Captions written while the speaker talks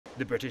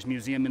The British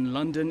Museum in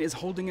London is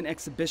holding an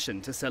exhibition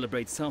to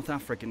celebrate South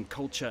African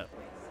culture.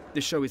 The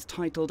show is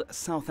titled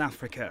South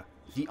Africa,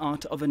 the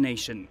Art of a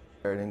Nation.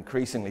 And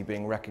increasingly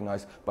being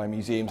recognised by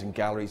museums and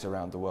galleries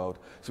around the world.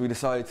 So we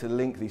decided to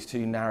link these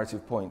two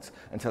narrative points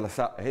and tell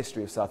a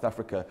history of South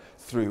Africa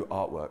through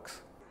artworks.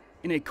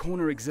 In a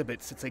corner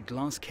exhibit sits a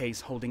glass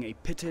case holding a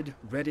pitted,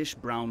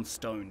 reddish-brown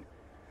stone.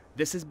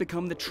 This has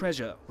become the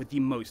treasure with the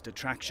most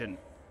attraction.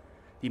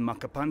 The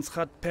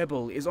Makapansgat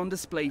pebble is on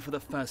display for the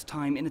first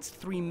time in its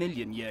 3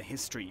 million year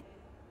history.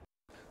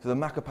 So the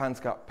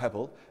Makapansgat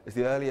pebble is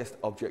the earliest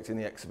object in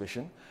the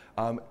exhibition.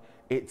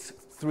 It's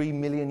 3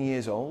 million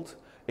years old.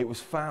 It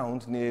was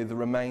found near the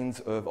remains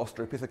of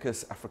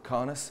Australopithecus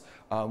africanus,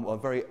 a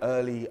very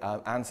early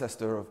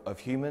ancestor of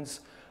humans.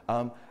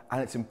 And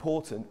it's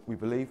important, we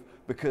believe,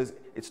 because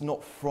it's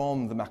not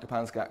from the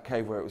Makapansgat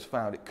cave where it was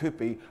found. It could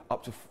be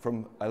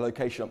from a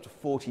location up to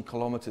 40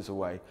 kilometers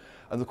away.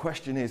 And the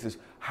question is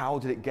how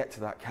did it get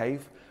to that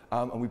cave?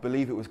 And we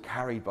believe it was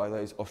carried by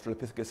those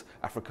Australopithecus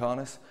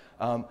africanus.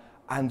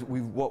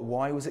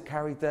 Why was it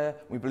carried there?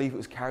 We believe it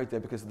was carried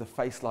there because of the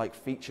face-like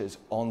features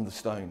on the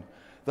stone.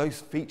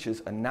 Those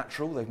features are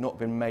natural, they've not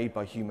been made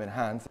by human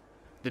hands.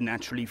 The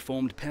naturally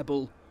formed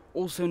pebble,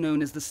 also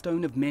known as the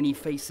Stone of Many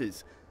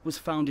Faces, was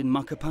found in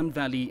Makapan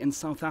Valley in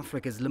South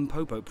Africa's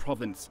Limpopo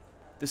province.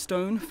 The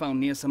stone,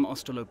 found near some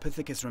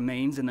Australopithecus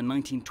remains in the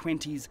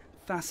 1920s,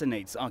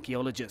 fascinates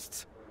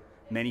archaeologists.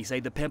 Many say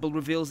the pebble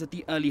reveals that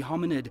the early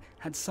hominid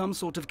had some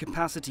sort of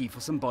capacity for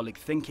symbolic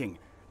thinking,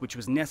 which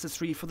was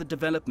necessary for the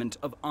development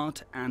of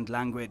art and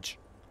language.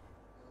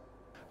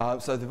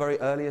 So the very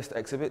earliest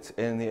exhibit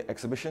in the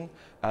exhibition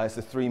is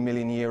the 3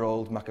 million year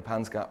old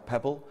Makapansgat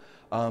pebble.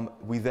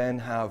 We then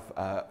have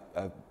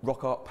a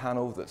rock art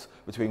panel that's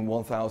between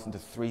 1,000 to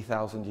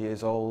 3,000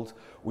 years old.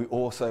 We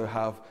also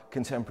have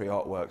contemporary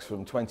artworks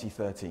from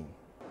 2013.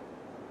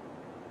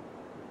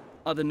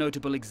 Other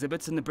notable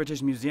exhibits in the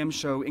British Museum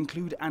show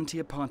include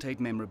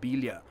anti-apartheid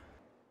memorabilia,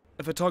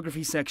 a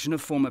photography section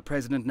of former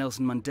President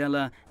Nelson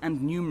Mandela,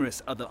 and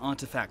numerous other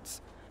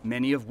artifacts,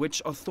 many of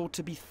which are thought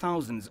to be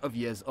thousands of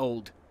years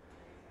old.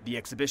 The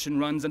exhibition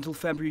runs until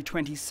February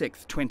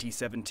 26,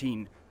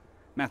 2017.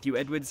 Matthew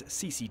Edwards,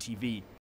 CCTV.